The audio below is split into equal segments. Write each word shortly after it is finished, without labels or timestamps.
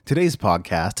Today's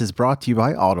podcast is brought to you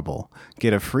by Audible.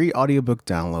 Get a free audiobook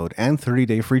download and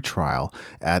 30-day free trial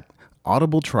at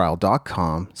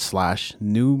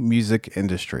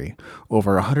audibletrial.com/newmusicindustry.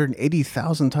 Over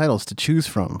 180,000 titles to choose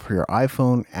from for your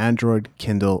iPhone, Android,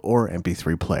 Kindle, or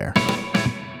MP3 player.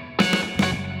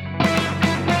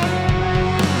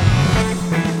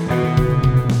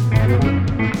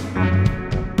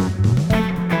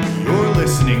 You're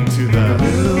listening to the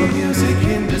New Music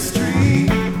Industry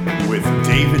with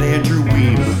David Andrew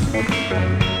Weeb.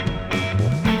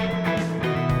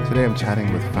 Today I'm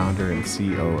chatting with founder and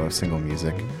CEO of Single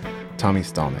Music, Tommy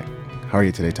Stalknecht. How are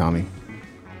you today, Tommy?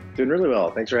 Doing really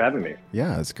well. Thanks for having me.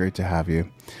 Yeah, it's great to have you.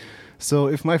 So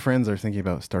if my friends are thinking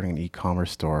about starting an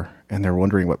e-commerce store and they're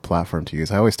wondering what platform to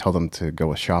use, I always tell them to go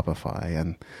with Shopify,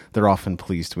 and they're often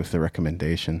pleased with the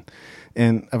recommendation.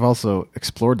 And I've also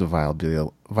explored the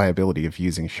viability of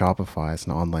using Shopify as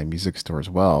an online music store as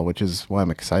well, which is why I'm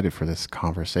excited for this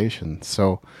conversation.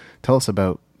 So tell us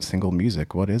about Single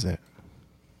Music. What is it?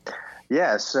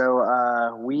 Yeah,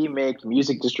 so we make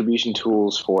music distribution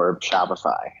tools for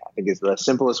Shopify. I think is the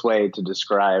simplest way to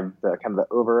describe the kind of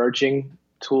the overarching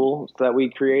tool that we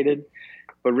created.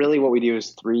 But really what we do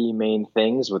is three main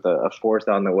things with a fourth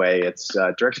on the way. It's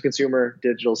direct-to-consumer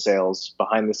digital sales,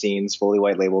 behind the scenes, fully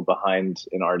white labeled behind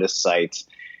an artist's site.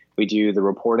 We do the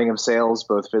reporting of sales,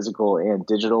 both physical and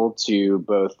digital, to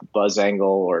both BuzzAngle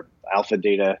or Alpha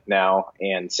Data now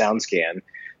and SoundScan.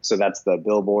 So that's the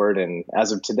Billboard and,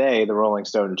 as of today, the Rolling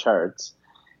Stone charts.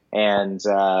 And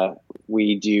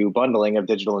we do bundling of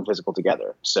digital and physical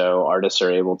together. So artists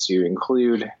are able to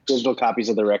include digital copies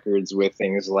of their records with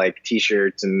things like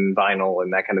T-shirts and vinyl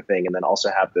and that kind of thing, and then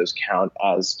also have those count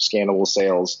as scannable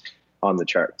sales on the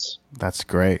charts. That's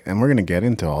great. And we're going to get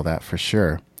into all that for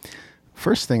sure.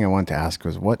 First thing I wanted to ask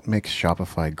was, what makes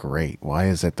Shopify great? Why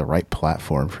is it the right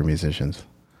platform for musicians?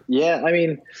 Yeah, I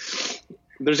mean,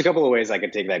 there's a couple of ways I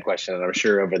could take that question, and I'm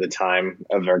sure over the time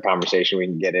of our conversation we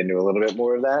can get into a little bit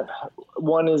more of that.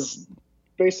 One is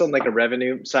based on like a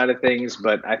revenue side of things,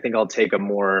 but I think I'll take a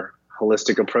more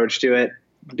holistic approach to it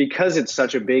because it's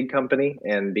such a big company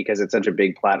and because it's such a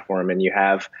big platform. And you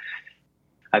have,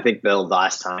 I think the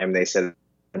last time they said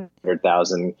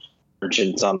 100,000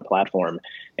 merchants on the platform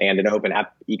and an open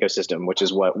app ecosystem, which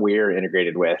is what we're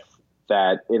integrated with,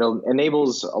 that it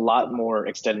enables a lot more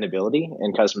extendability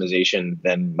and customization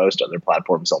than most other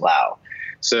platforms allow.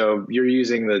 So you're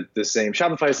using the same,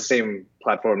 Shopify is the same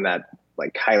platform that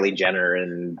like Kylie Jenner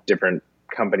and different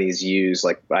companies use.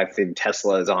 Like I think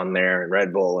Tesla is on there and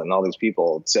Red Bull and all these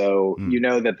people. So you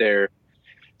know that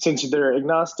since they're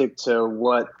agnostic to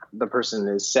what the person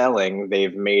is selling,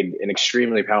 they've made an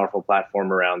extremely powerful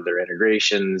platform around their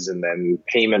integrations and then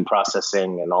payment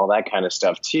processing and all that kind of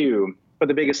stuff too. But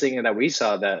the biggest thing that we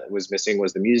saw that was missing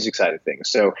was the music side of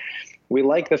things. So we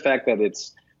like the fact that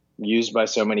it's used by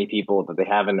so many people, that they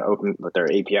have an open, that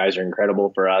their APIs are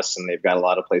incredible for us, and they've got a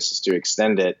lot of places to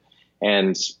extend it.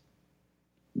 And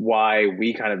why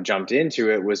we kind of jumped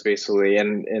into it was basically,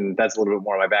 and that's a little bit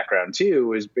more of my background too,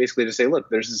 was basically to say, look,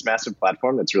 there's this massive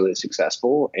platform that's really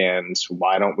successful, and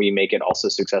why don't we make it also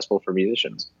successful for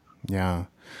musicians? Yeah,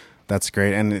 that's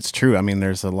great. And it's true. I mean,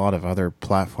 there's a lot of other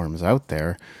platforms out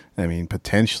there. I mean,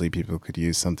 potentially people could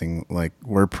use something like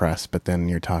WordPress, but then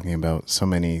you're talking about so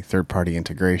many third-party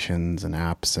integrations and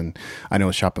apps. And I know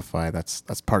Shopify,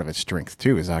 that's part of its strength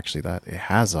too, is actually that it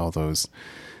has all those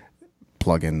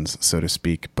plugins, so to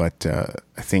speak. But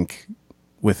I think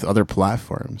with other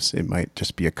platforms, it might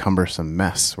just be a cumbersome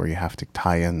mess where you have to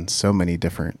tie in so many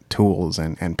different tools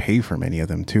and pay for many of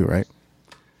them too, right?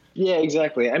 Yeah,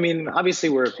 exactly. I mean, obviously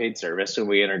we're a paid service and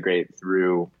we integrate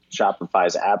through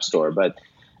Shopify's app store, but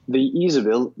the ease of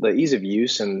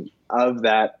use and of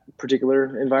that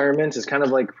particular environment is kind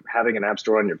of like having an app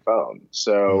store on your phone.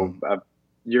 So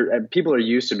people are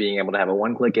used to being able to have a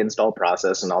one-click install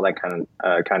process and all that kind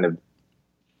of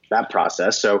that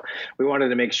process. So we wanted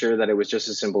to make sure that it was just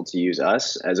as simple to use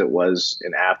us as it was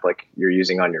an app like you're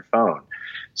using on your phone.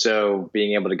 So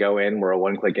being able to go in, we're a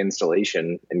one-click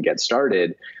installation and get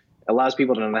started, allows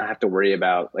people to not have to worry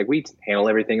about, like, we handle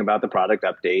everything about the product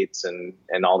updates and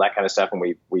all that kind of stuff. And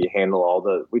we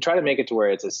handle we try to make it to where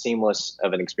it's as seamless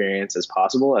of an experience as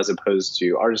possible, as opposed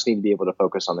to artists need to be able to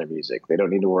focus on their music. They don't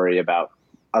need to worry about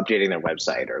updating their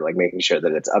website or like making sure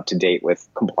that it's up to date with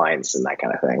compliance and that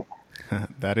kind of thing.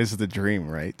 That is the dream,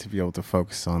 right? To be able to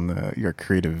focus on your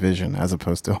creative vision as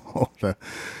opposed to all the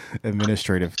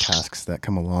administrative tasks that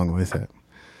come along with it.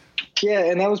 Yeah,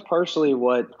 and that was partially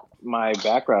what my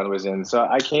background was in. So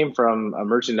I came from a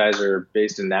merchandiser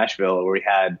based in Nashville where we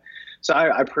had So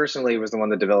I personally was the one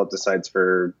that developed the sites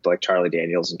for like Charlie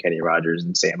Daniels and Kenny Rogers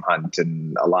and Sam Hunt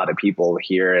and a lot of people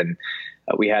here. And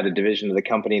we had a division of the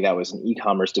company that was an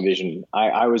e-commerce division.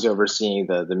 I was overseeing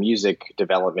the music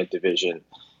development division,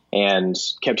 and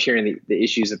kept hearing the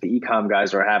issues that the e-com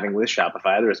guys were having with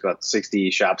Shopify. There was about 60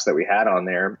 shops that we had on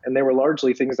there, and they were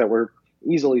largely things that were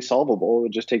easily solvable. It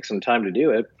would just take some time to do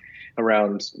it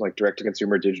around like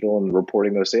direct-to-consumer digital and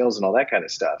reporting those sales and all that kind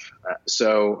of stuff.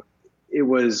 So it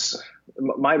was,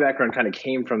 my background kind of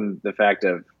came from the fact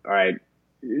of, all right,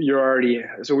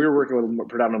 so we were working with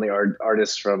predominantly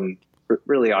artists from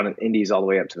really on indies all the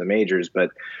way up to the majors, but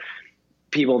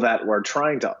people that were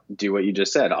trying to do what you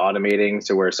just said, automating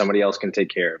to where somebody else can take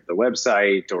care of the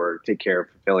website or take care of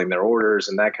fulfilling their orders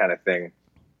and that kind of thing.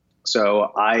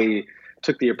 So I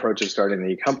took the approach of starting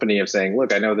the company of saying,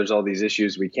 look, I know there's all these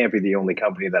issues. We can't be the only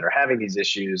company that are having these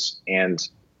issues, and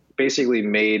basically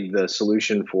made the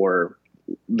solution for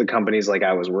the companies like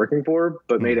I was working for,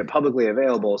 but made it publicly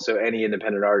available so any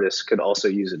independent artist could also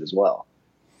use it as well.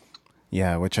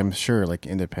 Yeah, which I'm sure like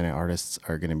independent artists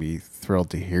are going to be thrilled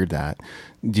to hear that.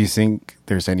 Do you think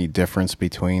there's any difference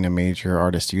between a major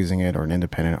artist using it or an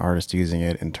independent artist using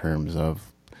it in terms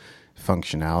of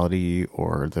functionality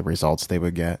or the results they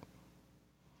would get?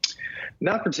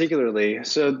 Not particularly.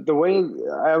 So the way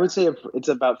I would say it's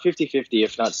about 50-50,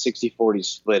 if not 60-40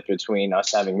 split between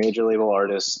us having major label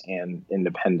artists and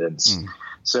independents.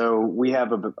 So we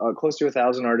have close to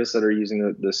 1,000 artists that are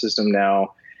using the system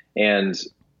now. And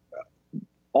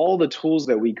all the tools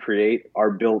that we create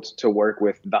are built to work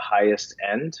with the highest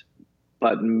end,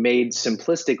 but made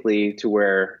simplistically to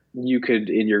where you could,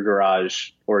 in your garage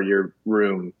or your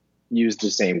room, use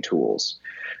the same tools.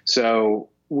 So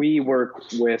we work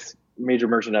with major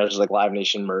merchandisers like Live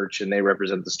Nation Merch, and they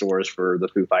represent the stores for the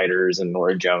Foo Fighters and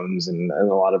Norah Jones and a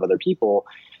lot of other people.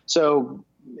 So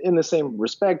in the same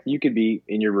respect, you could be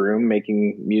in your room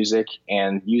making music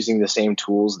and using the same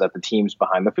tools that the teams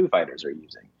behind the Foo Fighters are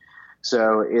using.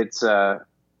 So it's the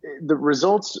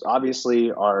results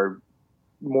obviously are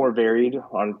more varied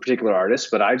on particular artists,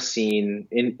 but I've seen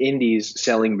indies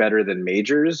selling better than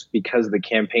majors because the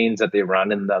campaigns that they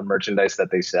run and the merchandise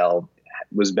that they sell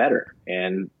was better.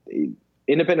 And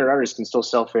independent artists can still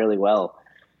sell fairly well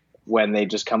when they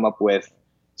just come up with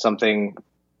something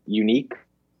unique,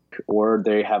 or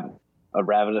they have a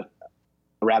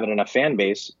rabid enough fan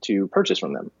base to purchase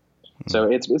from them.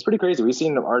 So it's pretty crazy. We've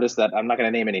seen artists that, I'm not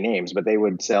going to name any names, but they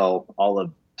would sell all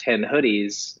of 10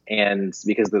 hoodies, and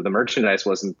because the merchandise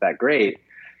wasn't that great,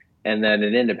 and then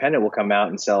an independent will come out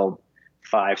and sell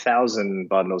 5,000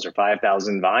 bundles or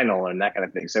 5,000 vinyl and that kind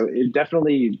of thing. So it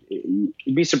definitely,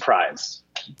 you'd be surprised.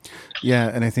 Yeah,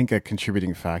 and I think a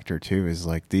contributing factor too is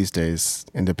like these days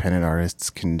independent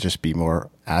artists can just be more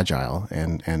agile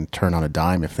and turn on a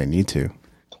dime if they need to.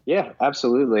 Yeah,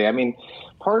 absolutely. I mean,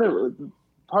 part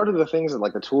of the things that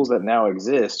like the tools that now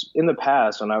exist in the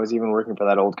past, when I was even working for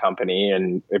that old company,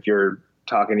 and if you're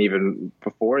talking even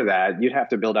before that, you'd have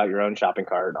to build out your own shopping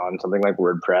cart on something like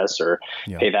WordPress or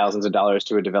pay thousands of dollars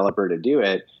to a developer to do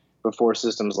it before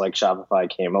systems like Shopify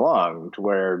came along, to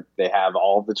where they have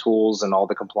all the tools and all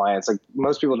the compliance. Like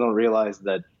most people don't realize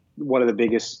that one of the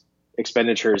biggest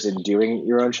expenditures in doing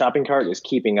your own shopping cart is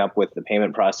keeping up with the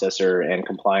payment processor and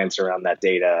compliance around that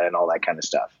data and all that kind of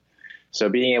stuff. So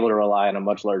being able to rely on a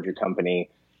much larger company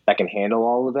that can handle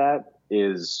all of that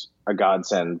is a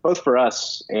godsend, both for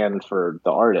us and for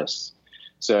the artists.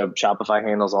 So Shopify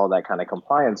handles all that kind of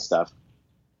compliance stuff.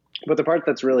 But the part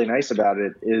that's really nice about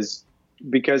it is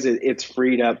because it's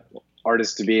freed up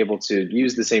artists to be able to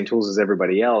use the same tools as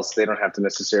everybody else. They don't have to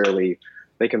necessarily,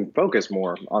 they can focus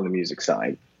more on the music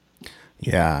side.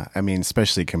 Yeah, I mean,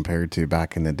 especially compared to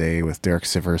back in the day with Derek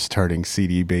Sivers starting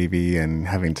CD Baby and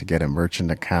having to get a merchant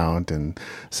account and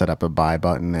set up a buy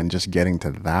button, and just getting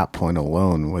to that point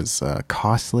alone was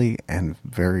costly and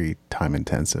very time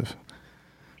intensive.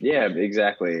 Yeah,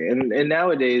 exactly. And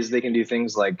nowadays they can do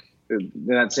things like in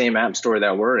that same app store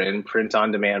that we're in, print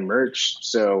on demand merch.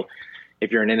 So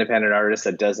if you're an independent artist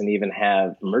that doesn't even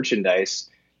have merchandise,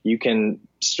 you can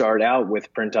start out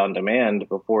with print on demand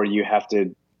before you have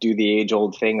to do the age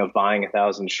old thing of buying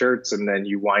 1,000 shirts and then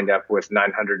you wind up with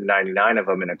 999 of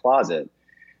them in a closet.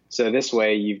 So this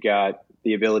way you've got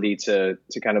the ability to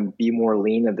kind of be more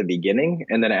lean at the beginning.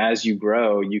 And then as you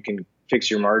grow, you can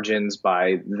fix your margins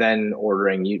by then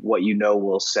ordering what you know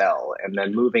will sell, and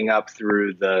then moving up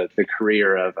through the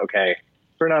career of, okay,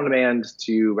 print on demand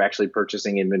to actually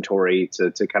purchasing inventory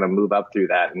to kind of move up through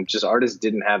that. And just artists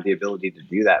didn't have the ability to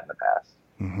do that in the past.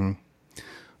 Mm-hmm.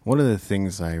 One of the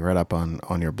things I read up on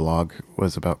your blog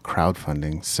was about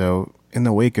crowdfunding. So in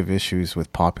the wake of issues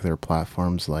with popular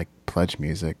platforms like Pledge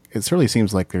Music, it certainly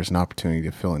seems like there's an opportunity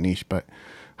to fill a niche, but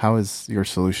how is your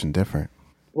solution different?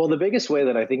 Well, the biggest way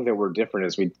that I think that we're different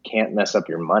is we can't mess up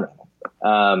your money.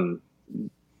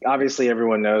 Obviously,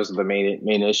 everyone knows the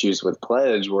main issues with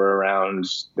Pledge were around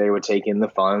they would take in the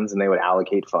funds and they would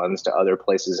allocate funds to other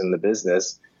places in the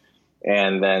business.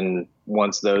 And then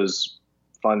once those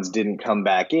funds didn't come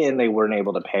back in, they weren't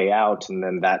able to pay out. And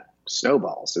then that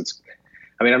snowballs.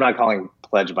 I'm not calling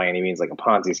Pledge by any means like a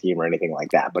Ponzi scheme or anything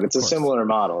like that, but it's a similar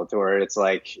model to where it's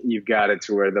like you've got it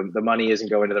to where the money isn't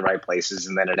going to the right places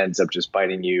and then it ends up just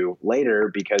biting you later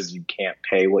because you can't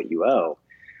pay what you owe.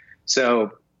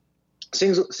 So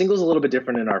Single's a little bit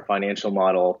different in our financial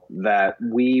model that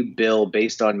we bill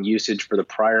based on usage for the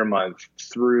prior month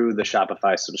through the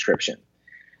Shopify subscription.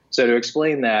 So to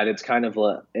explain that, it's kind of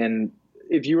and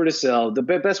if you were to sell, the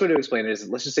best way to explain it is,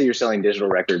 let's just say you're selling digital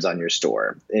records on your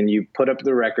store and you put up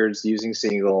the records using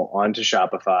Single onto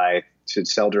Shopify to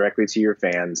sell directly to your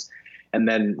fans, and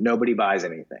then nobody buys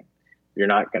anything. You're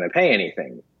not going to pay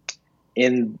anything.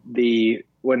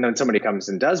 When somebody comes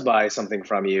and does buy something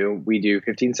from you, we do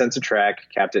 15 cents a track,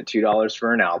 capped at $2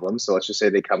 for an album. So let's just say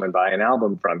they come and buy an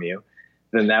album from you.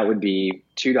 Then that would be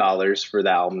 $2 for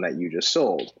the album that you just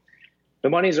sold. The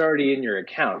money's already in your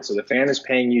account. So the fan is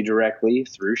paying you directly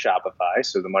through Shopify.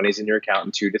 So the money's in your account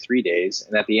in 2 to 3 days.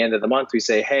 And at the end of the month, we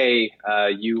say, hey,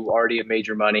 you already have made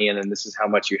your money, and then this is how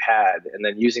much you had. And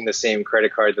then using the same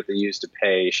credit card that they use to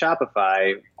pay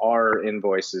Shopify, our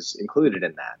invoice is included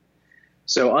in that.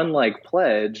 So unlike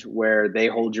Pledge, where they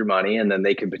hold your money and then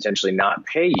they can potentially not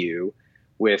pay you,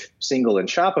 with Single and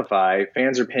Shopify,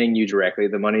 fans are paying you directly.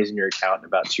 The money's in your account in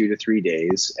about 2 to 3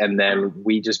 days, and then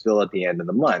we just bill at the end of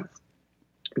the month.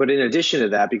 But in addition to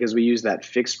that, because we use that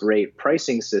fixed rate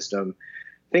pricing system,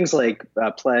 things like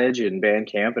Pledge and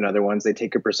Bandcamp and other ones, they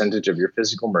take a percentage of your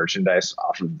physical merchandise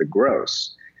off of the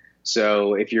gross.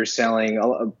 So if you're selling,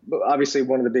 obviously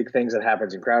one of the big things that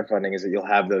happens in crowdfunding is that you'll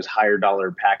have those higher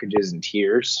dollar packages and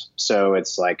tiers. So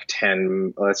it's like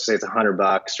let's say it's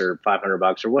 $100 or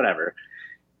 $500 or whatever.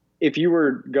 If you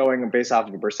were going based off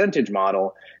of a percentage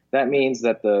model, that means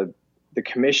that the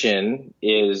commission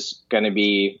is going to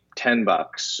be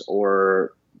 $10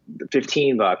 or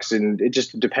 $15, and it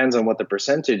just depends on what the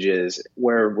percentage is.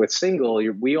 Where with Single,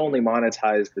 we only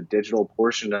monetize the digital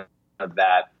portion of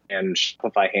that, and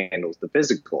Shopify handles the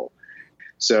physical.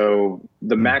 So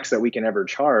the max that we can ever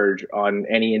charge on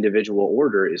any individual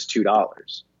order is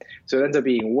 $2. So it ends up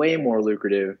being way more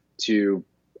lucrative to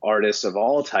artists of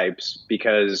all types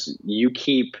because you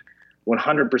keep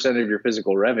 100% of your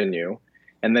physical revenue,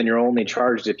 and then you're only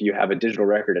charged if you have a digital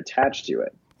record attached to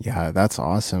it. Yeah, that's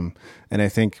awesome. And I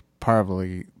think part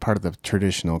of the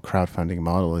traditional crowdfunding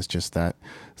model is just that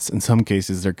in some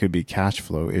cases there could be cash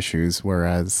flow issues,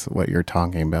 whereas what you're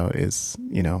talking about is,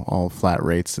 all flat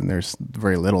rates and there's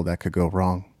very little that could go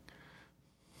wrong.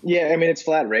 Yeah, it's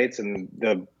flat rates, and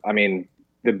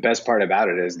the best part about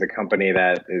it is the company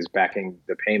that is backing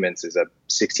the payments is a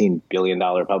 $16 billion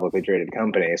publicly traded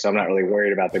company. So I'm not really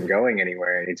worried about them going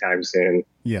anywhere anytime soon.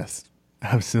 Yes,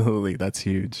 absolutely. That's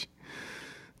huge.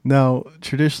 Now,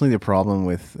 traditionally, the problem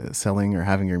with selling or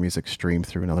having your music streamed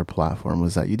through another platform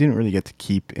was that you didn't really get to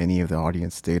keep any of the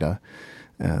audience data.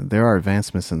 There are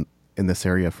advancements in this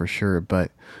area for sure,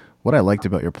 but what I liked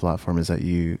about your platform is that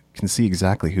you can see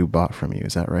exactly who bought from you.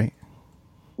 Is that right?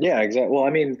 Yeah, exactly.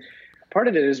 Well, part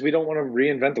of it is we don't want to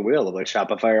reinvent the wheel of what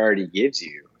Shopify already gives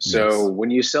you. So yes. When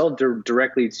you sell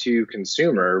directly to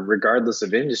consumer, regardless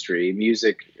of industry,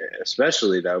 music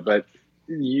especially though, but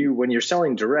when you're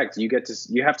selling direct, you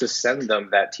have to send them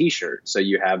that T-shirt. So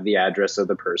you have the address of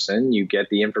the person, you get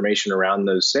the information around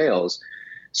those sales.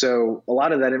 So a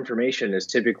lot of that information is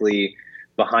typically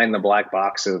behind the black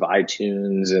box of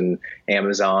iTunes and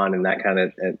Amazon and that kind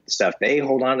of stuff. They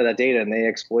hold on to that data and they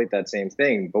exploit that same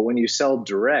thing. But when you sell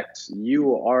direct,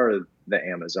 you are the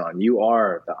Amazon, you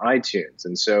are the iTunes.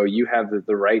 And so you have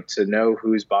the right to know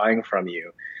who's buying from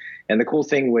you. And the cool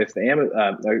thing with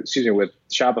with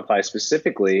Shopify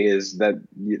specifically is that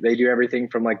they do everything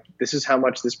from this is how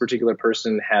much this particular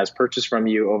person has purchased from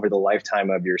you over the lifetime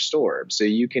of your store. So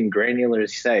you can granularly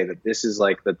say that this is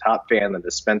the top fan that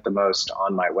has spent the most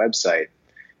on my website.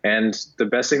 And the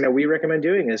best thing that we recommend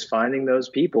doing is finding those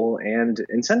people and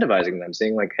incentivizing them,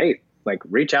 saying hey,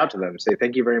 reach out to them, say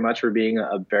thank you very much for being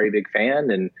a very big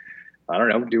fan, and I don't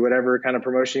know, do whatever kind of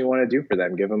promotion you want to do for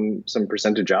them. Give them some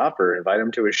percentage off or invite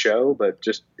them to a show, but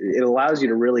just it allows you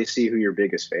to really see who your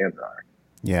biggest fans are.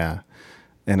 Yeah.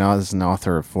 And as an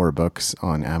author of 4 books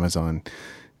on Amazon,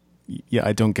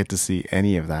 I don't get to see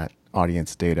any of that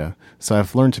audience data. So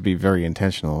I've learned to be very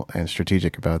intentional and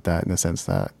strategic about that in the sense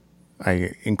that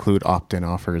I include opt-in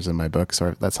offers in my book.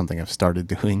 So that's something I've started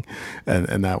doing.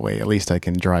 And that way, at least I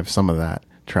can drive some of that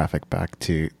traffic back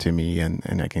to me,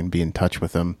 and I can be in touch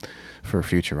with them for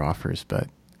future offers. But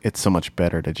it's so much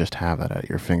better to just have it at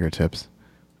your fingertips.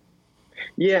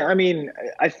 Yeah, I mean,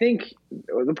 I think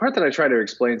the part that I try to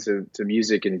explain to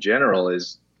music in general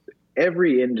is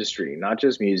every industry, not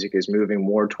just music, is moving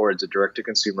more towards a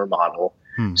direct-to-consumer model,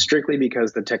 strictly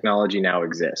because the technology now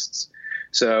exists.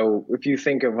 So if you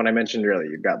think of when I mentioned earlier,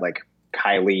 you've got like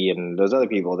Kylie and those other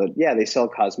people that, yeah, they sell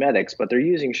cosmetics, but they're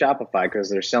using Shopify because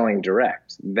they're selling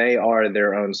direct. They are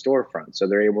their own storefront, so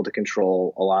they're able to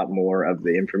control a lot more of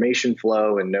the information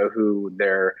flow and know who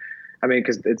they're, I mean,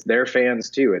 because it's their fans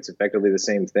too. It's effectively the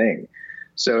same thing.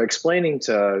 So explaining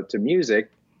to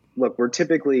music, look, we're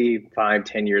typically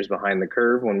 5-10 years behind the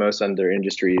curve when most other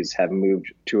industries have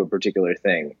moved to a particular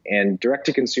thing. And direct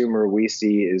to consumer, we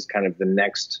see is kind of the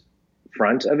next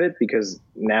front of it, because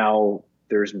now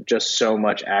there's just so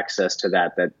much access to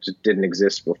that just didn't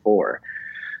exist before.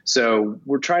 So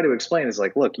we're trying to explain is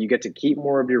like, look, you get to keep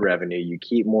more of your revenue. You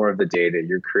keep more of the data.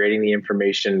 You're creating the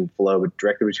information flow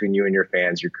directly between you and your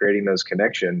fans. You're creating those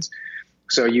connections.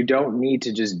 So you don't need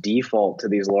to just default to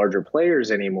these larger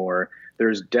players anymore.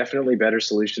 There's definitely better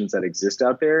solutions that exist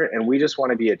out there. And we just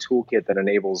want to be a toolkit that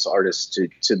enables artists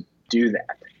to do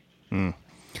that.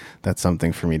 That's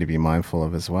something for me to be mindful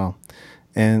of as well.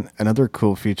 And another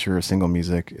cool feature of single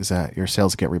music is that your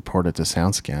sales get reported to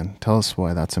SoundScan. Tell us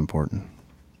why that's important.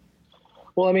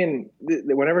 Well, I mean,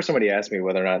 whenever somebody asks me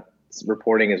whether or not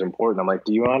reporting is important, I'm like,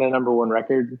 do you want a number one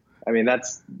record? I mean,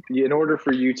 that's in order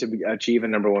for you to achieve a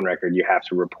number one record, you have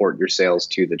to report your sales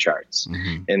to the charts.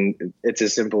 And it's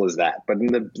as simple as that. But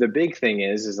the big thing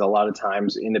is a lot of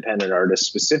times independent artists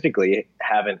specifically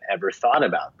haven't ever thought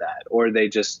about that, or they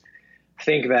just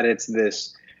think that it's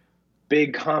this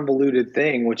big convoluted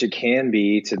thing, which it can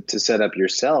be to set up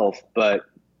yourself. But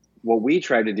what we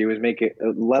try to do is make it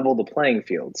level the playing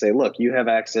field. Say, look, you have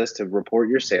access to report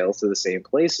your sales to the same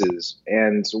places.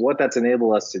 And so what that's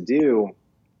enabled us to do,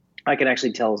 I can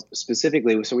actually tell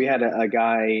specifically. So we had a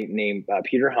guy named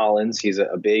Peter Hollins. He's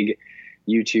a big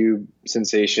YouTube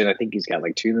sensation. I think he's got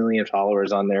like 2 million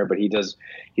followers on there, but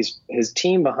his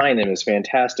team behind him is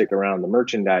fantastic around the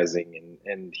merchandising,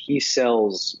 and he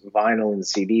sells vinyl and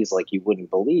CDs like you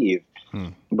wouldn't believe.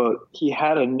 But he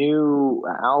had a new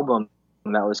album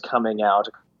that was coming out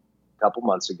a couple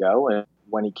months ago, and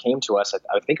when he came to us,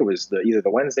 I think it was either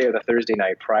the Wednesday or the Thursday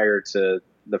night prior to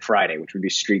the Friday, which would be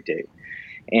street date.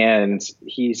 And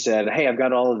he said, hey, I've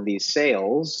got all of these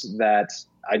sales that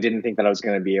I didn't think that I was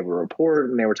going to be able to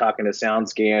report. And they were talking to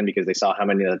SoundScan because they saw how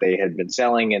many that they had been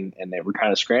selling, and they were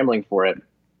kind of scrambling for it.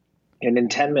 And in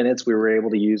 10 minutes, we were able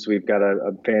to we've got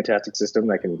a fantastic system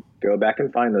that can go back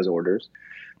and find those orders.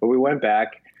 But we went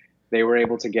back. They were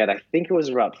able to get, I think it was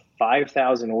about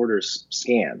 5,000 orders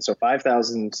scanned. So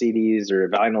 5,000 CDs or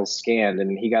vinyls scanned.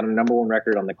 And he got a number one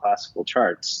record on the classical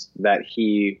charts that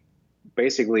he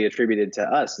basically attributed to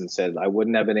us and said, I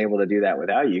wouldn't have been able to do that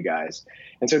without you guys.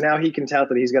 And so now he can tout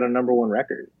that he's got a number one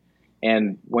record.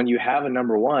 And when you have a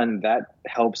number one, that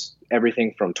helps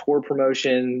everything from tour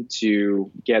promotion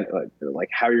to get like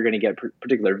how you're going to get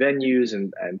particular venues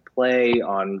and play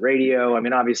on radio. I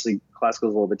mean, obviously classical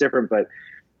is a little bit different, but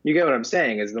you get what I'm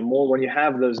saying is the more when you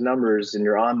have those numbers and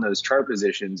you're on those chart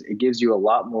positions, it gives you a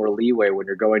lot more leeway when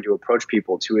you're going to approach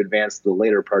people to advance the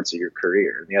later parts of your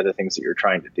career and the other things that you're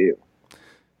trying to do.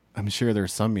 I'm sure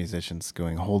there's some musicians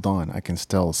going, hold on, I can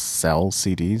still sell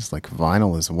CDs. Like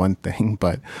vinyl is one thing,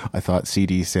 but I thought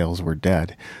CD sales were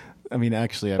dead. I mean,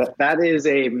 actually, that is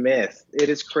a myth. It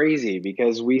is crazy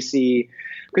because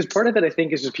part of it, I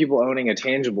think, is just people owning a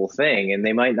tangible thing, and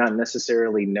they might not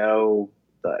necessarily know.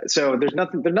 So there's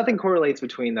nothing correlates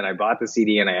between that I bought the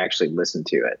CD and I actually listened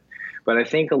to it. But I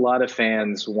think a lot of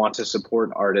fans want to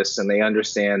support artists, and they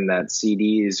understand that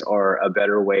CDs are a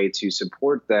better way to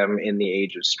support them in the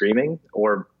age of streaming,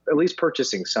 or at least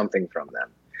purchasing something from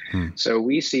them. So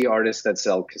we see artists that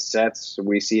sell cassettes.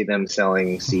 We see them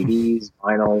selling CDs,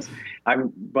 vinyls.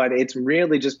 But it's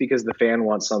really just because the fan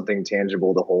wants something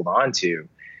tangible to hold on to.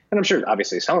 And I'm sure,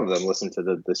 obviously, some of them listen to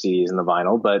the CDs and the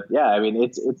vinyl. But yeah, I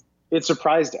mean, it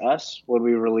surprised us when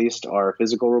we released our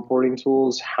physical reporting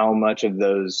tools how much of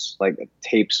those like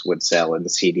tapes would sell in the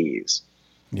CDs.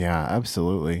 Yeah,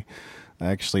 absolutely. I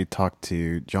actually talked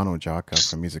to John Ojaka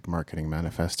from Music Marketing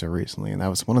Manifesto recently, and that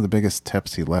was one of the biggest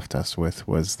tips he left us with,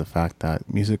 was the fact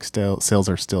that music sales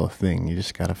are still a thing. You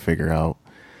just got to figure out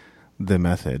the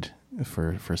method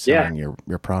for selling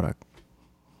your product.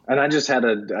 And I did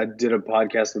a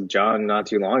podcast with John not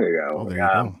too long ago. Oh, there you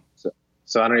go.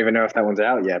 So I don't even know if that one's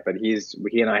out yet, but he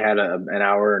and I had an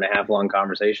hour and a half long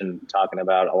conversation talking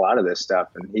about a lot of this stuff.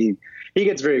 And he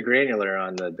gets very granular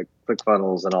on the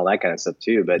ClickFunnels and all that kind of stuff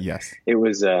too. But Yes. it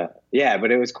was,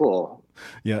 but it was cool.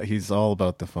 Yeah, he's all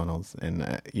about the funnels. And,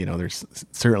 there's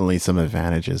certainly some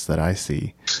advantages that I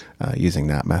see using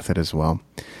that method as well.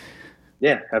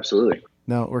 Yeah, absolutely.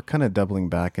 Now, we're kind of doubling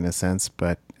back in a sense,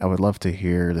 but I would love to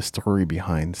hear the story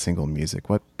behind Single Music.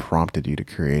 What prompted you to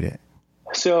create it?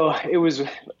 So it was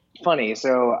funny.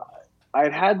 So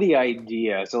I'd had the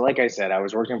idea. So like I said, I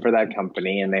was working for that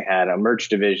company and they had a merch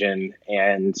division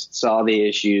and saw the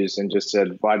issues and just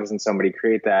said, why doesn't somebody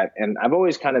create that? And I've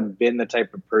always kind of been the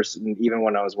type of person, even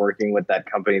when I was working with that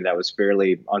company that was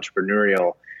fairly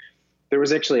entrepreneurial. There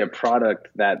was actually a product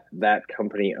that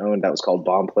company owned that was called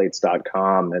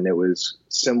bombplates.com. And it was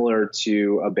similar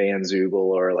to a Bandzoogle,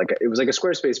 or it was like a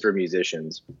Squarespace for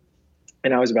musicians.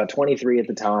 And I was about 23 at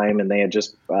the time, and they had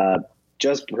just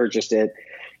purchased it,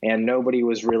 and nobody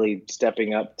was really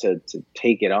stepping up to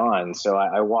take it on. So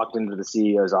I walked into the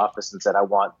CEO's office and said, I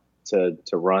want to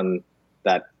run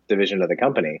that division of the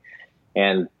company.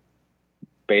 And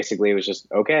basically it was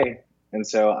just okay. And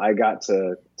so I got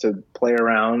to play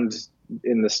around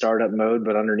in the startup mode,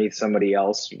 but underneath somebody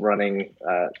else running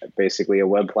basically a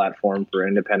web platform for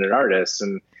independent artists.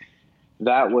 And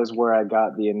that was where I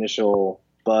got the initial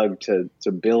bug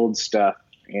to build stuff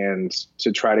and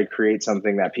to try to create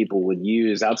something that people would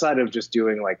use outside of just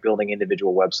doing building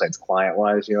individual websites client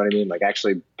wise, you know what I mean? Like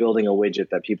actually building a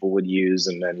widget that people would use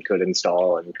and then could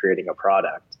install and creating a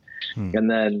product.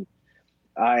 And then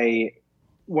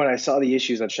when I saw the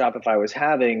issues that Shopify was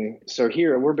having, so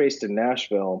here we're based in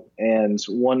Nashville, and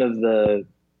one of the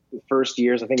first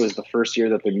years, I think it was the first year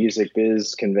that the Music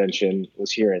Biz convention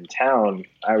was here in town,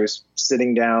 I was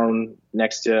sitting down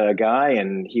next to a guy,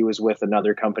 and he was with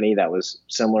another company that was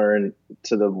similar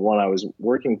to the one I was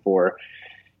working for.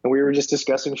 And we were just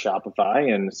discussing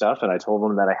Shopify and stuff. And I told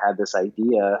him that I had this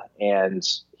idea, and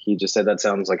he just said, that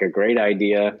sounds like a great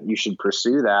idea. You should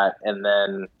pursue that. And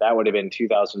then that would have been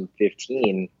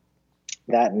 2015.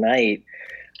 That night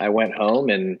I went home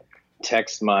and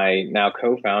text my now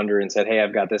co-founder and said, hey,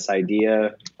 I've got this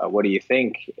idea. What do you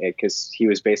think? Because he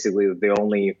was basically the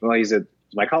only, he's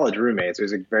my college roommate, so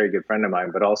he's a very good friend of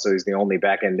mine, but also he's the only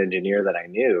back-end engineer that I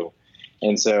knew.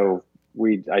 And so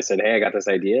I said, hey, I got this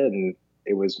idea. And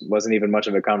it wasn't even much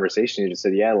of a conversation. He just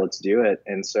said, yeah, let's do it.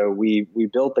 And so we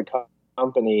built the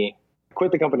company,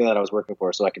 quit the company that I was working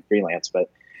for so I could freelance, but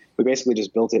we basically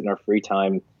just built it in our free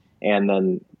time, and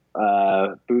then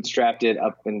bootstrapped it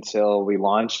up until we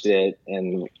launched it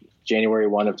in January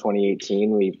 1 of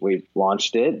 2018. We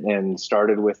launched it and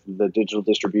started with the digital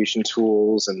distribution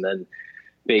tools, and then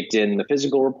baked in the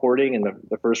physical reporting. And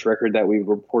the first record that we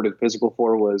reported physical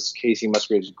for was Casey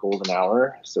Musgrave's Golden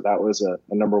Hour. So that was a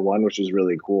number one, which was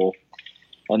really cool.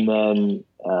 And then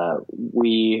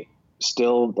we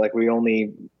still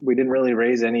we didn't really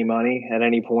raise any money at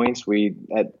any points.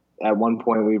 At one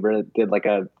point we did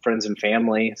a friends and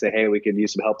family say, hey, we could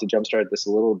use some help to jumpstart this a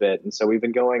little bit. And so we've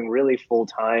been going really full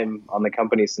time on the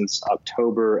company since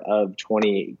October of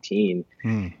 2018.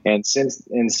 And since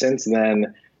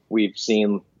then we've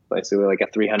seen basically a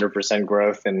 300%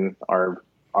 growth in our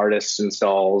artists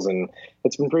installs. And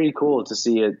it's been pretty cool to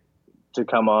see it to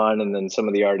come on. And then some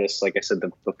of the artists, like I said,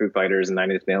 the Foo Fighters and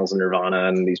Nine Inch Nails and Nirvana,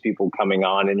 and these people coming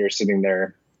on, and you're sitting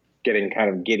there getting kind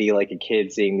of giddy like a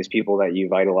kid, seeing these people that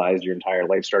you've idolized your entire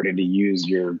life starting to use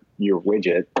your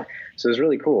widget. So it's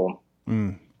really cool.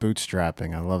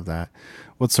 Bootstrapping. I love that.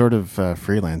 What sort of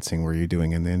freelancing were you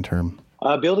doing in the interim?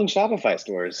 Building Shopify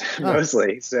stores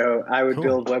mostly. So I would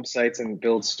build websites and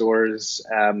build stores.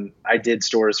 I did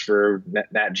stores for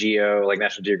Nat Geo,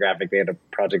 National Geographic. They had a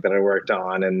project that I worked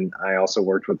on. And I also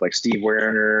worked with Steve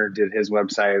Werner, did his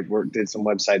website, did some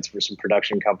websites for some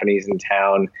production companies in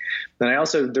town. Then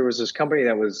there was this company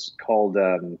that was called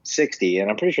 60, and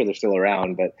I'm pretty sure they're still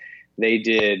around, but they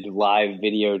did live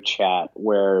video chat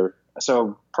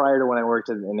so prior to when I worked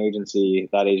at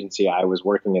that agency, I was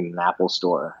working in an Apple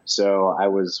store. So I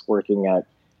was working at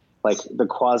the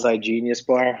Quasi Genius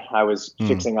bar. I was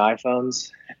fixing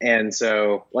iPhones. And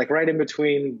so right in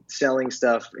between selling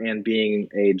stuff and being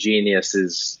a genius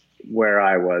is where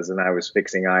I was, and I was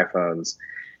fixing iPhones.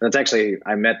 And that's actually,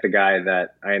 I met the guy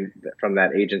from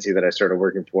that agency that I started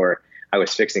working for. I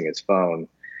was fixing his phone.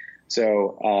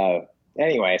 So,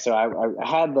 anyway, so I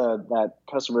had that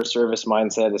customer service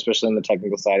mindset, especially on the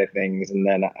technical side of things. And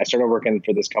then I started working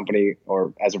for this company,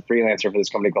 or as a freelancer for this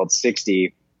company called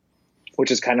 60, which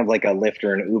is kind of like a Lyft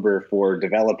or an Uber for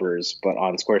developers, but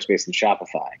on Squarespace and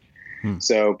Shopify.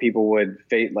 So people would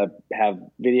have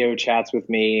video chats with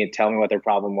me, tell me what their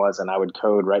problem was, and I would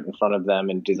code right in front of them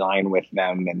and design with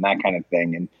them and that kind of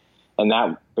thing. And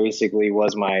that basically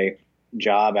was my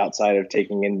job outside of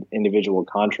taking in individual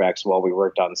contracts while we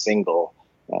worked on single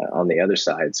on the other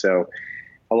side. So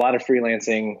a lot of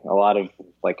freelancing, a lot of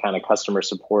like kind of customer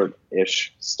support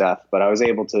ish stuff, but I was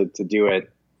able to do it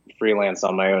freelance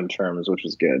on my own terms, which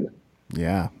was good.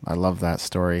 Yeah, I love that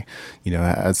story. You know,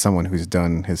 as someone who's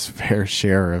done his fair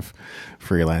share of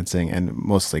freelancing and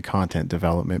mostly content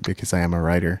development because I am a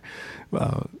writer,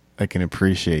 I can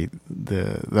appreciate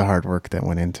the hard work that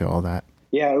went into all that.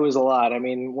 Yeah, it was a lot. I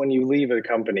mean, when you leave a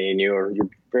company and you're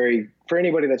very, for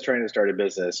anybody that's trying to start a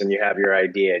business and you have your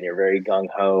idea and you're very gung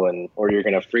ho or you're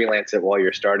going to freelance it while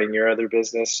you're starting your other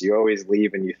business, you always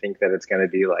leave and you think that it's going to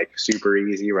be like super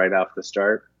easy right off the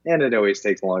start. And it always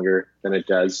takes longer than it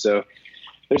does. So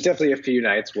there's definitely a few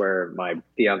nights where my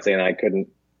fiance and I couldn't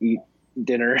eat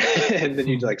dinner and then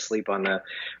you'd like sleep on and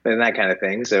that kind of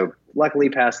thing. So luckily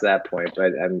past that point,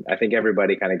 but I think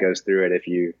everybody kind of goes through it if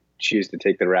you choose to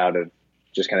take the route of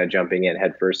just kind of jumping in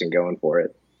head first and going for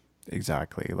it.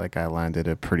 Exactly. Like I landed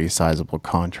a pretty sizable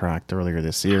contract earlier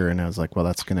this year and I was like, well,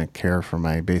 that's going to care for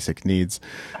my basic needs.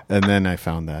 And then I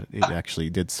found that it actually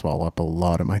did swallow up a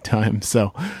lot of my time.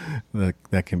 So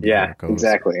that can be how it goes.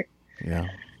 Exactly. Yeah.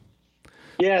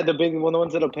 Yeah. The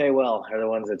ones that'll pay well are the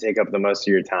ones that take up the most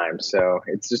of your time. So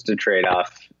it's just a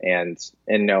trade-off and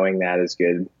knowing that is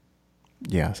good.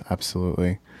 Yes,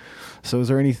 absolutely. So is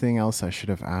there anything else I should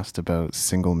have asked about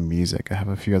single music? I have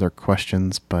a few other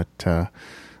questions, but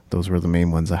those were the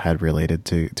main ones I had related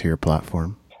to your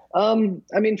platform. I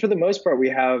mean, for the most part, we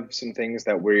have some things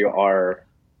that we are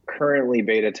currently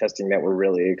beta testing that we're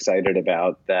really excited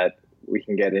about that we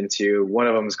can get into. One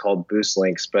of them is called Boost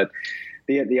Links, but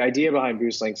the idea behind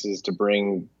Boost Links is to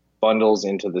bring bundles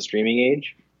into the streaming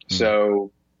age.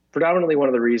 So predominantly one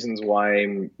of the reasons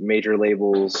why major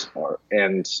labels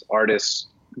and artists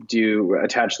do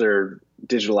attach their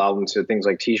digital albums to things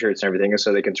like t-shirts and everything is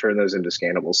so they can turn those into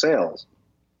scannable sales.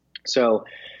 So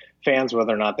fans,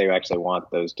 whether or not they actually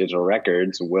want those digital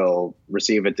records, will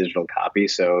receive a digital copy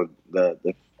so the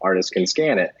artist can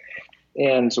scan it.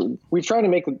 And we try to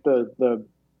make the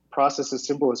process as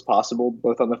simple as possible,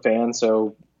 both on the fan.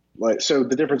 So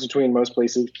the difference between most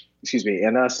places,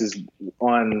 and us is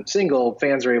on single,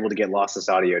 fans are able to get lossless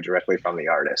audio directly from the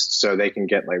artist. So they can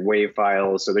get like WAV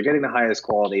files. So they're getting the highest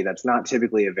quality that's not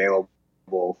typically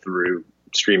available through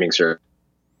streaming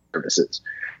services.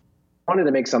 I wanted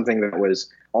to make something that was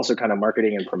also kind of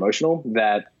marketing and promotional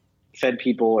that fed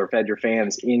people or fed your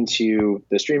fans into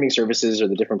the streaming services or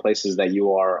the different places that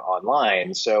you are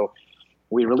online. So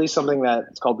we released something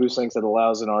that's called Boost Links that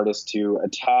allows an artist to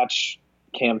attach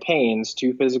campaigns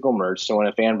to physical merch. So when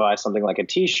a fan buys something like a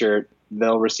t-shirt,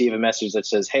 they'll receive a message that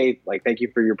says, hey, like, thank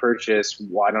you for your purchase.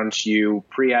 Why don't you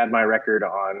pre-add my record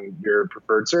on your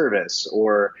preferred service,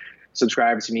 or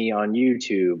subscribe to me on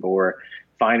YouTube, or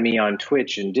find me on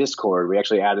Twitch and Discord. We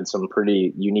actually added some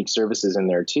pretty unique services in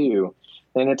there too.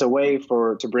 And it's a way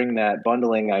to bring that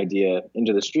bundling idea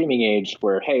into the streaming age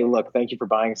where, hey, look, thank you for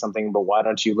buying something, but why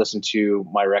don't you listen to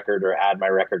my record or add my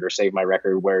record or save my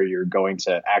record where you're going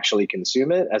to actually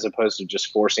consume it as opposed to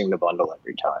just forcing the bundle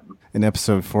every time. In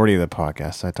episode 40 of the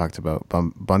podcast, I talked about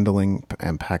bundling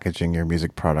and packaging your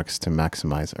music products to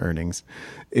maximize earnings.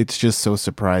 It's just so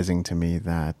surprising to me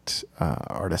that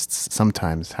artists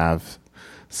sometimes have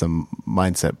some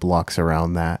mindset blocks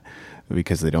around that,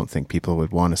 because they don't think people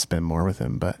would want to spend more with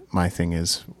them. But my thing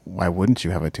is, why wouldn't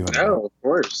you have a $200? Oh, of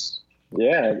course.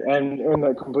 Yeah, and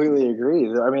I completely agree.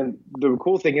 I mean, the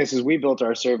cool thing is we built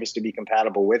our service to be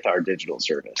compatible with our digital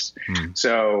service.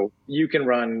 So you can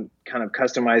run kind of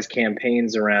customized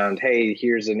campaigns around, hey,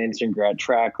 here's an instant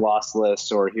track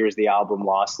lossless, or here's the album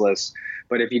lossless.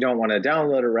 But if you don't want to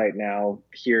download it right now,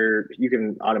 here you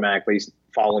can automatically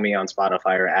follow me on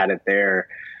Spotify or add it there.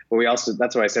 But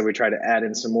that's why I said we try to add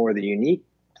in some more of the unique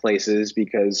places,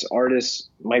 because artists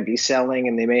might be selling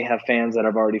and they may have fans that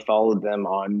have already followed them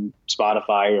on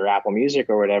Spotify or Apple Music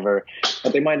or whatever,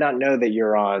 but they might not know that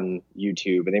you're on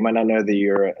YouTube, and they might not know that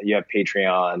you have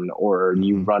Patreon, or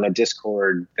you run a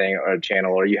Discord thing or a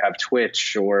channel, or you have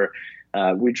Twitch, or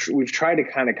we've tried to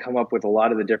kind of come up with a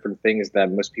lot of the different things that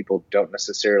most people don't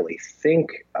necessarily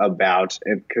think about,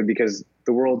 because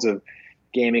the worlds of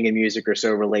gaming and music are so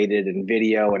related, and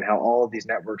video, and how all of these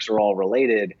networks are all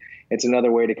related. It's another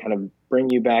way to kind of bring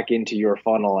you back into your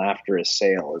funnel after a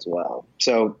sale as well.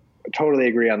 So I totally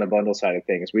agree on the bundle side of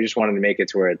things. We just wanted to make it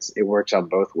to where it works on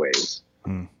both ways.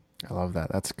 I love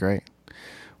that. That's great.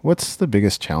 What's the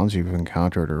biggest challenge you've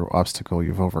encountered or obstacle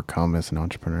you've overcome as an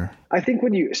entrepreneur? I think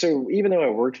so even though I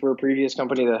worked for a previous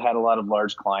company that had a lot of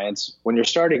large clients, when you're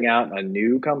starting out a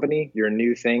new company, your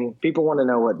new thing, people want to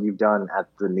know what you've done at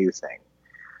the new thing.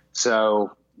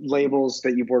 So labels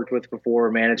that you've worked with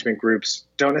before, management groups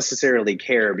don't necessarily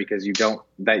care because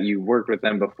that you worked with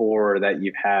them before, or that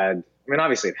you've had, I mean,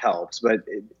 obviously it helps, but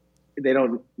they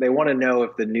want to know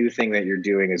if the new thing that you're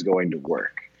doing is going to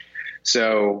work.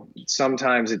 So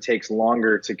sometimes it takes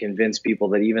longer to convince people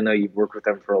that even though you've worked with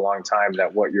them for a long time,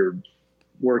 that what you're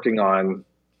working on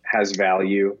has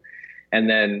value. And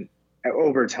then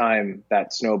over time,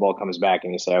 that snowball comes back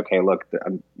and you say, okay, look,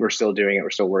 we're still doing it.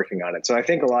 We're still working on it. So I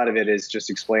think a lot of it is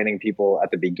just explaining people at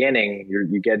the beginning,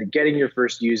 getting your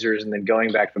first users and then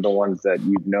going back to the ones that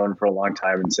you've known for a long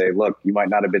time and say, look, you might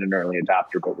not have been an early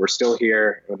adopter, but we're still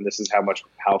here. And this is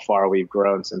how far we've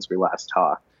grown since we last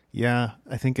talked. Yeah,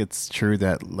 I think it's true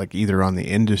that like either on the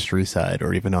industry side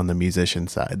or even on the musician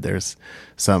side, there's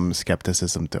some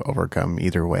skepticism to overcome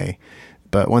either way.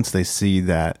 But once they see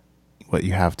that what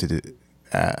you have to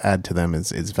add to them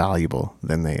is valuable,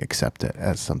 then they accept it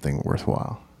as something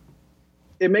worthwhile.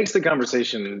 It makes the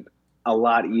conversation a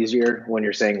lot easier when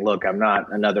you're saying, look, I'm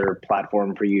not another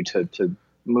platform for you to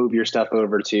move your stuff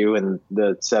over to. And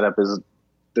the setup is,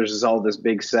 there's all this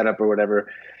big setup or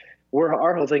whatever.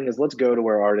 Our whole thing is let's go to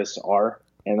where artists are.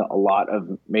 And a lot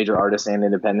of major artists and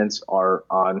independents are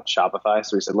on Shopify.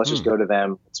 So we said, let's just go to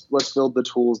them. Let's build the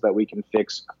tools that we can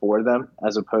fix for them,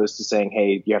 as opposed to saying,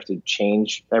 hey, you have to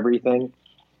change everything.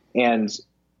 And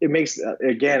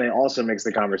it also makes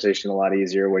the conversation a lot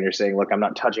easier when you're saying, look, I'm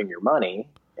not touching your money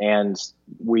and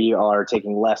we are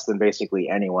taking less than basically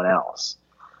anyone else.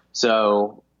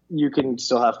 So you can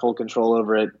still have full control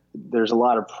over it. There's a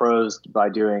lot of pros by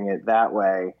doing it that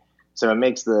way. So it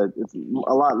makes it's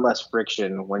a lot less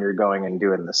friction when you're going and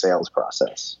doing the sales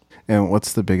process. And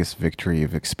what's the biggest victory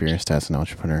you've experienced as an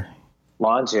entrepreneur?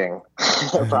 Launching,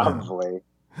 probably.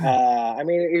 I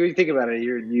mean, if you think about it,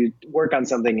 you work on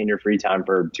something in your free time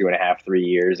for 2.5, 3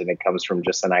 years, and it comes from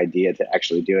just an idea to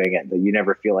actually doing it, that you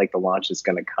never feel like the launch is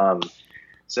going to come.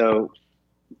 So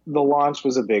the launch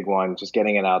was a big one. Just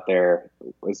getting it out there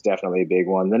was definitely a big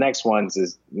one. The next ones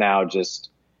is now just,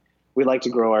 we like to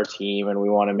grow our team and we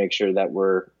want to make sure that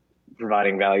we're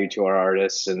providing value to our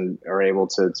artists and are able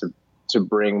to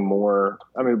bring more,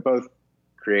 I mean, both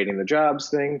creating the jobs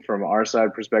thing from our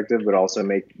side perspective, but also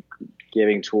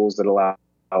giving tools that allow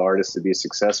artists to be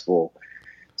successful.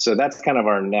 So that's kind of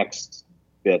our next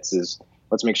bits, is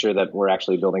let's make sure that we're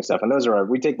actually building stuff. And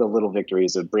we take the little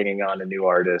victories of bringing on a new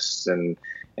artist and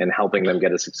helping them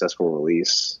get a successful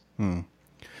release.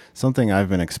 Something I've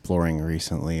been exploring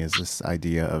recently is this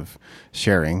idea of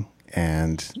sharing,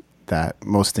 and that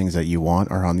most things that you want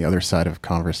are on the other side of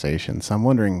conversation. So I'm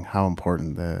wondering how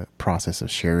important the process of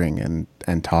sharing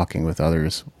and talking with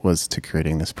others was to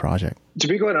creating this project. To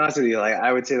be quite honest with you,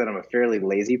 I would say that I'm a fairly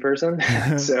lazy person.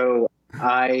 So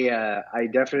I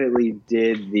definitely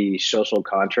did the social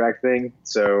contract thing.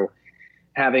 So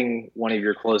having one of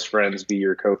your close friends be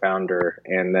your co-founder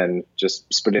and then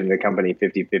just splitting the company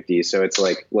 50-50. So it's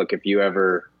like, look, if you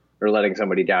ever are letting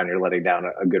somebody down, you're letting down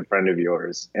a good friend of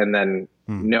yours. And then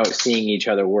seeing each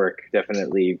other work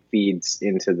definitely feeds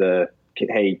into the,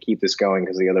 hey, keep this going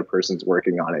because the other person's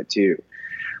working on it too.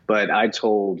 But I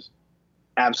told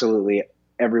absolutely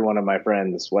every one of my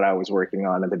friends what I was working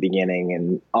on at the beginning,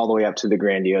 and all the way up to the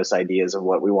grandiose ideas of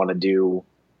what we want to do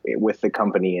with the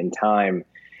company in time.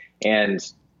 And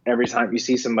every time you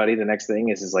see somebody, the next thing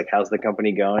is like, how's the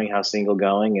company going? How's Single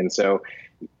going? And so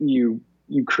you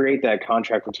create that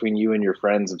contract between you and your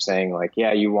friends of saying like,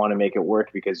 yeah, you want to make it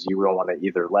work because you don't want to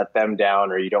either let them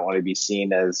down or you don't want to be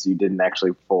seen as you didn't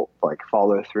actually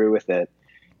follow through with it.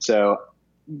 So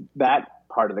that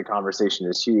part of the conversation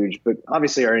is huge. But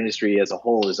obviously our industry as a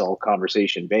whole is all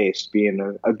conversation based,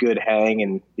 being a good hang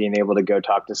and being able to go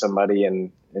talk to somebody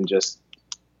and just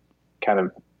kind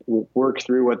of work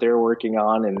through what they're working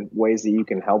on and ways that you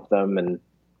can help them. And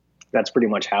that's pretty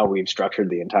much how we've structured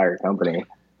the entire company.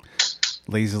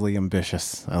 Lazily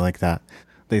ambitious. I like that.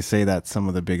 They say that some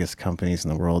of the biggest companies in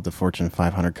the world, the Fortune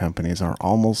 500 companies, are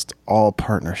almost all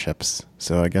partnerships.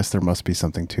 So I guess there must be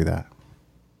something to that.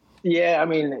 Yeah, I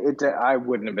mean, I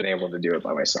wouldn't have been able to do it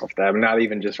by myself. I'm not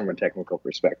even just from a technical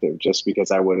perspective, just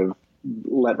because I would have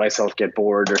let myself get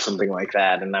bored or something like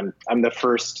that. And I'm the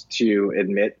first to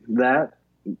admit that,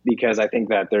 because I think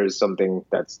that there's something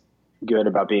that's good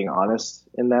about being honest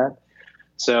in that.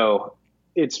 So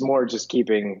it's more just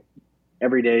keeping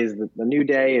every day is the new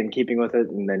day and keeping with it,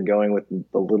 and then going with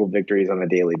the little victories on a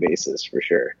daily basis for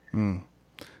sure.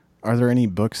 Are there any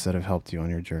books that have helped you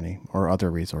on your journey or other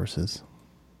resources?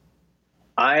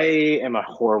 I am a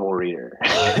horrible reader.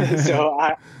 So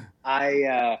I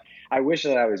wish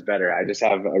that I was better. I just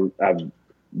have a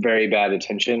very bad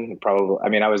attention. Probably, I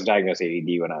mean, I was diagnosed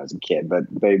ADD when I was a kid, but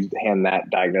they hand that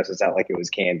diagnosis out like it was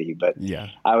candy. But Yeah.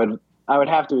 I would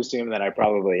have to assume that I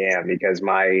probably am, because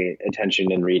my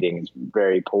attention in reading is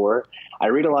very poor. I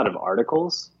read a lot of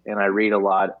articles, and I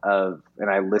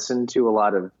listen to a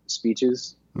lot of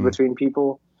speeches between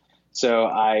people. So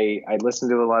I listen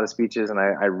to a lot of speeches, and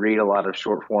I read a lot of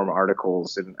short form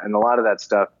articles, and a lot of that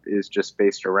stuff is just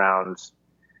based around,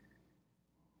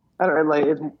 I don't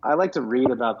know, I like to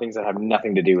read about things that have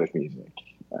nothing to do with music.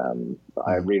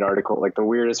 I read like the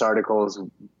weirdest articles.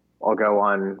 I'll go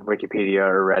on Wikipedia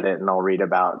or Reddit, and I'll read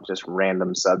about just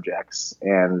random subjects.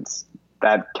 And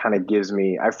that kind of gives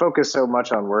me, I focus so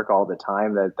much on work all the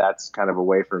time that's kind of a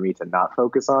way for me to not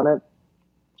focus on it.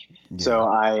 Yeah.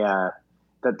 So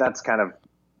that's kind of,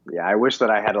 I wish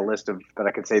that I had a list of, that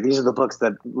I could say, these are the books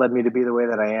that led me to be the way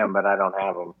that I am, but I don't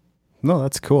have them. No,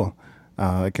 that's cool.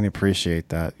 I can appreciate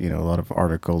that. A lot of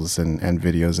articles and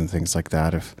videos and things like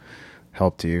that have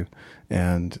helped you.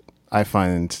 And I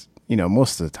find,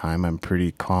 most of the time I'm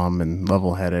pretty calm and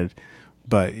level-headed,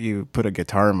 but you put a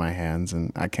guitar in my hands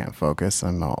and I can't focus.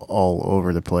 I'm all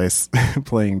over the place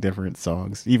playing different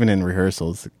songs. Even in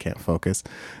rehearsals, can't focus.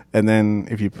 And then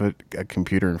if you put a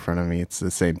computer in front of me, it's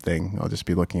the same thing. I'll just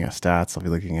be looking at stats. I'll be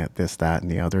looking at this, that,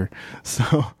 and the other.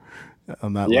 So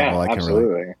on that level, I can absolutely.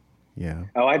 Really, yeah.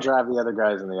 Oh, I drive the other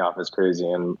guys in the office crazy,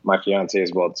 and my fiance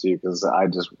as well too, because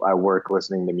I work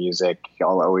listening to music.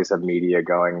 I'll always have media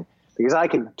going, because I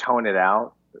can tone it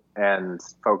out and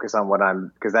focus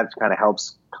on because that kind of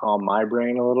helps calm my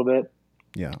brain a little bit.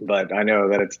 Yeah. But I know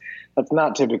that that's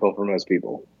not typical for most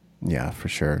people. Yeah, for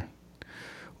sure.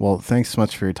 Well, thanks so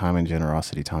much for your time and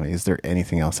generosity, Tommy. Is there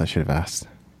anything else I should have asked?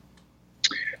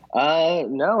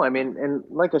 No, I mean, and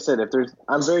like I said,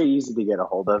 I'm very easy to get a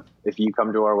hold of. If you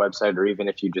come to our website, or even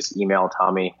if you just email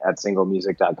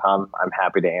Tommy@singlemusic.com, I'm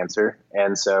happy to answer.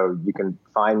 And so you can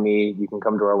find me, you can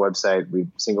come to our website,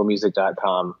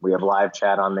 singlemusic.com. We have live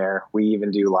chat on there. We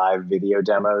even do live video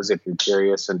demos if you're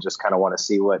curious and just kind of want to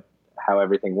see how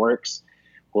everything works.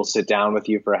 We'll sit down with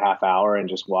you for a half hour and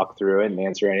just walk through it and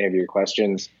answer any of your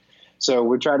questions. So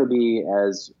we try to be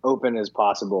as open as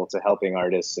possible to helping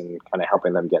artists and kind of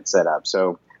helping them get set up.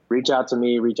 So reach out to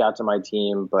me, reach out to my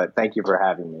team, but thank you for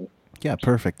having me. Yeah,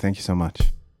 perfect. Thank you so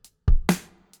much.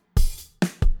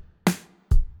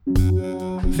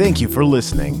 Thank you for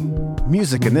listening.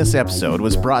 Music in this episode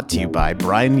was brought to you by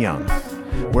Brian Young.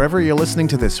 Wherever you're listening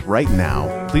to this right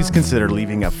now, please consider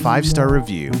leaving a 5-star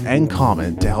review and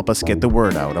comment to help us get the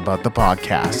word out about the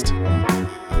podcast.